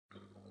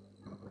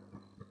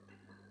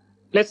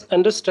Let's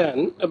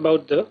understand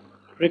about the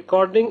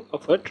recording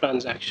of a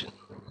transaction.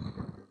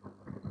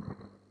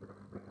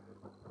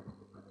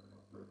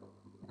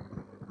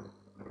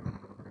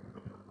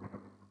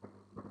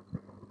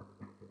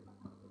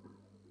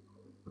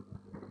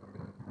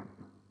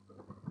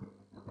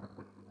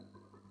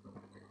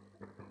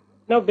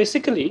 Now,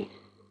 basically,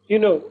 you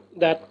know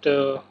that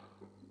the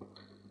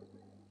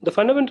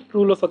fundamental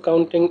rule of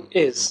accounting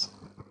is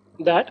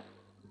that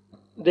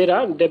there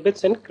are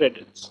debits and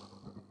credits.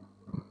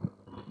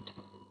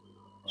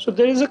 So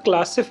there is a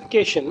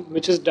classification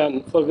which is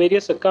done for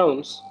various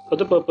accounts for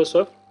the purpose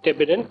of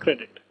debit and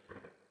credit.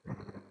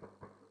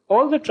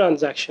 All the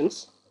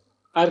transactions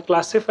are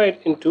classified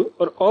into,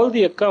 or all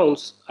the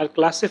accounts are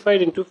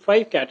classified into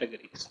 5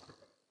 categories.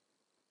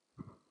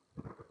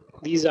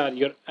 These are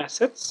your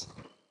assets,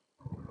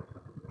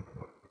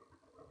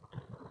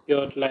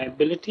 your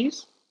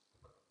liabilities,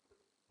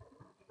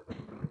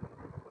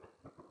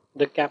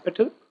 the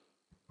capital,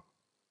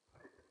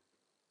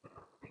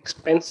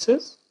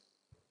 expenses,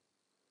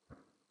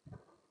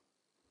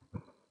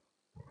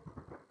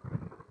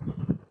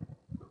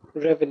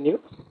 revenue,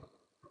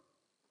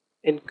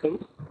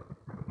 income,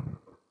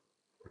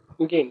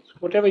 gains,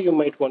 whatever you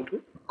might want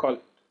to call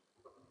it.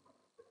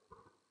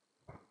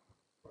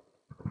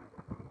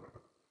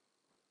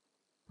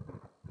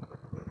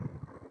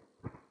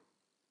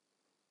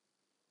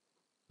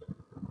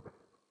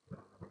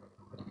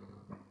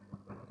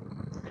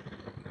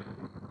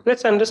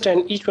 Let's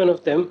understand each one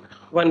of them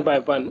one by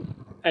one,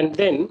 and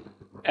then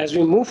as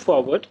we move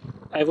forward,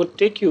 I would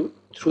take you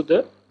through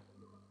the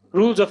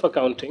rules of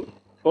accounting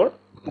for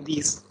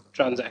these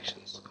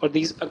transactions or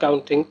these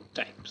accounting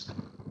types.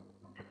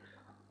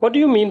 What do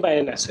you mean by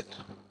an asset?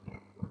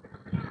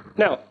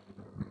 Now,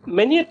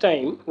 many a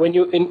time when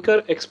you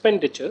incur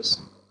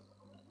expenditures,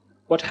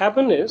 what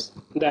happens is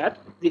that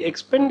the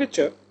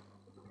expenditure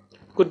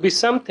could be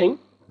something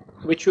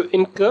which you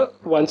incur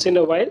once in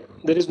a while.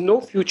 There is no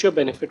future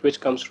benefit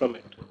which comes from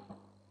it.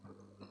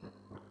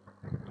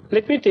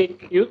 Let me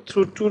take you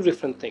through two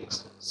different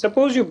things.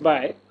 Suppose you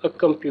buy a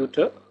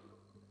computer,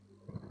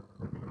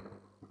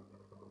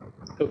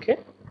 okay,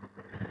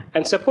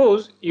 and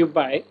suppose you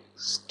buy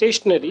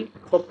stationery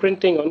for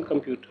printing on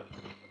computer.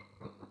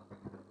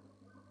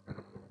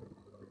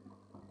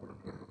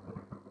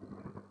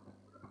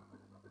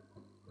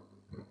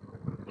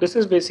 This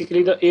is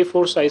basically the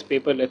A4 size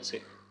paper, let's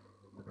say.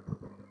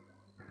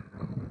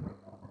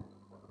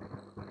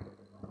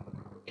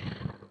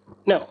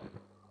 Now,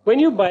 when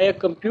you buy a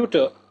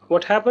computer,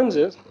 what happens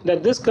is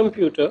that this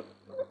computer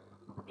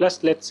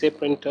plus, let's say,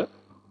 printer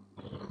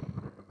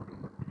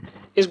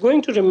is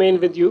going to remain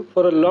with you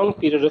for a long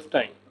period of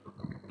time,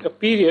 a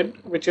period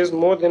which is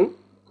more than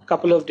a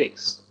couple of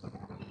days.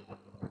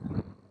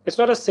 It's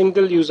not a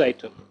single use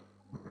item.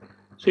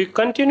 So you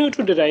continue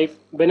to derive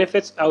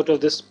benefits out of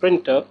this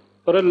printer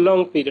for a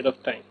long period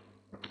of time.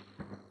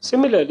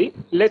 Similarly,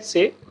 let's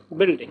say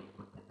building,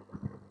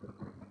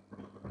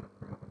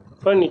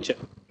 furniture.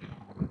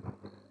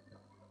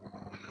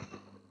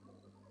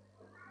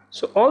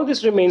 So all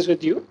this remains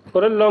with you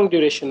for a long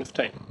duration of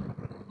time.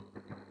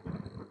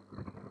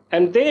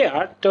 And they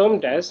are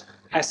termed as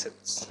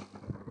assets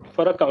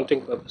for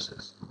accounting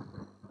purposes.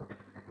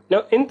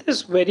 Now in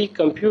this very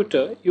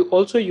computer, you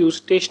also use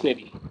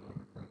stationery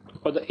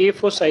or the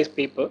A4 size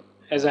paper,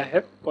 as I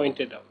have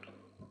pointed out.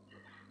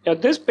 Now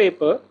this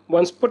paper,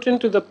 once put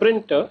into the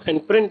printer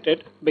and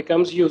printed,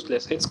 becomes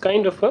useless. It's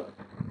kind of a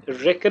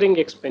recurring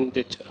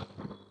expenditure.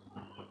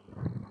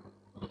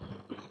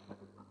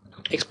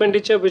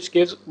 Expenditure which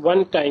gives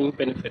one-time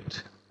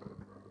benefit.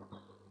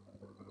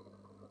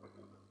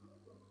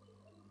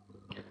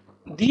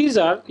 These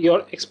are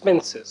your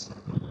expenses.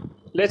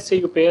 Let's say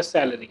you pay a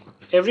salary.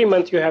 Every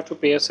month you have to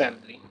pay a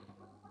salary.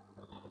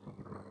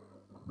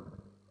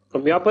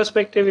 From your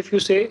perspective, if you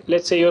say,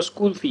 let's say your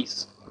school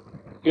fees,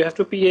 you have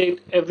to pay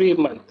it every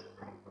month.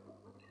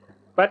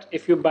 But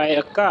if you buy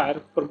a car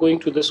for going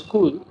to the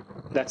school,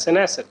 that's an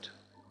asset.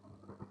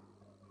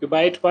 You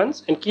buy it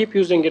once and keep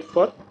using it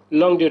for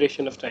long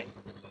duration of time.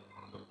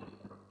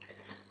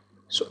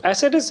 So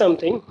asset is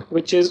something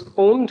which is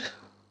owned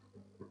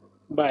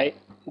by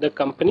the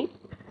company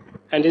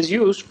and is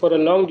used for a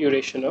long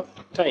duration of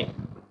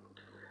time.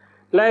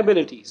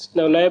 Liabilities.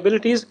 Now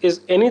liabilities is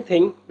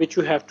anything which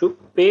you have to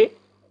pay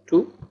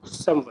to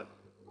someone.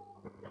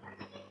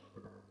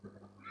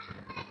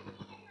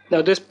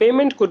 Now this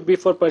payment could be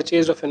for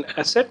purchase of an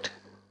asset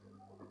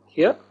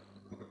here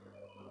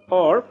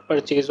or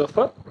purchase of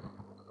a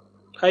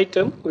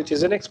item which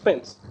is an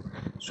expense.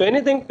 So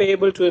anything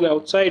payable to an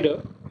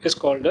outsider is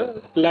called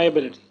a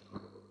liability.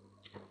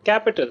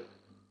 Capital,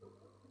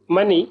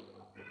 money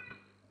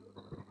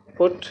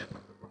put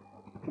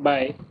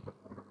by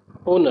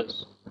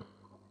owners.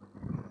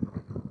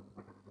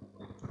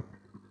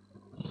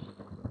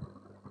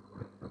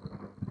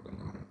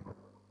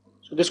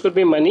 So this could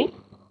be money,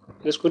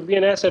 this could be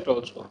an asset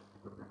also.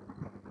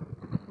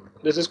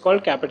 This is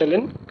called capital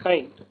in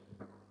kind.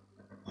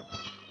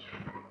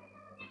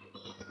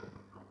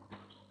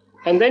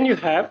 And then you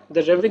have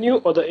the revenue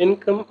or the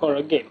income or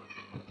a gain.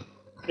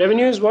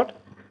 Revenue is what?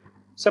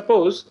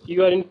 Suppose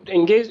you are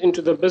engaged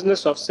into the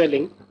business of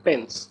selling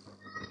pens.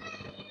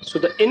 So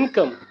the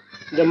income,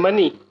 the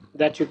money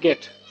that you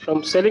get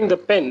from selling the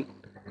pen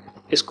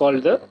is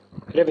called the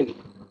revenue.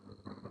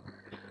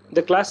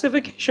 The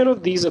classification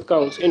of these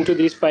accounts into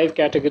these 5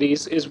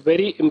 categories is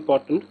very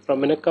important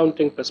from an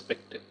accounting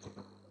perspective.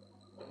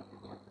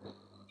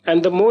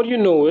 And the more you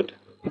know it,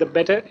 the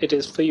better it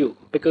is for you,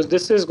 because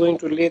this is going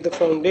to lay the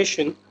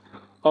foundation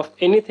of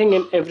anything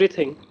and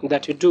everything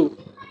that you do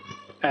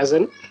as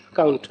an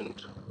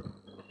accountant,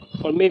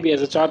 or maybe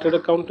as a chartered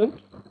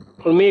accountant,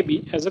 or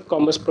maybe as a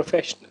commerce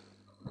professional.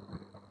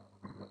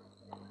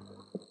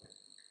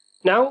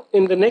 Now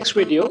in the next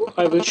video,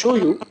 I will show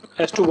you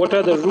as to what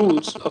are the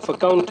rules of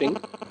accounting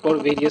for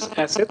various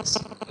assets,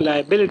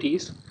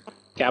 liabilities,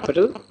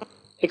 capital,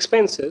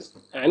 expenses,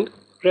 and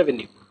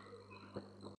revenue.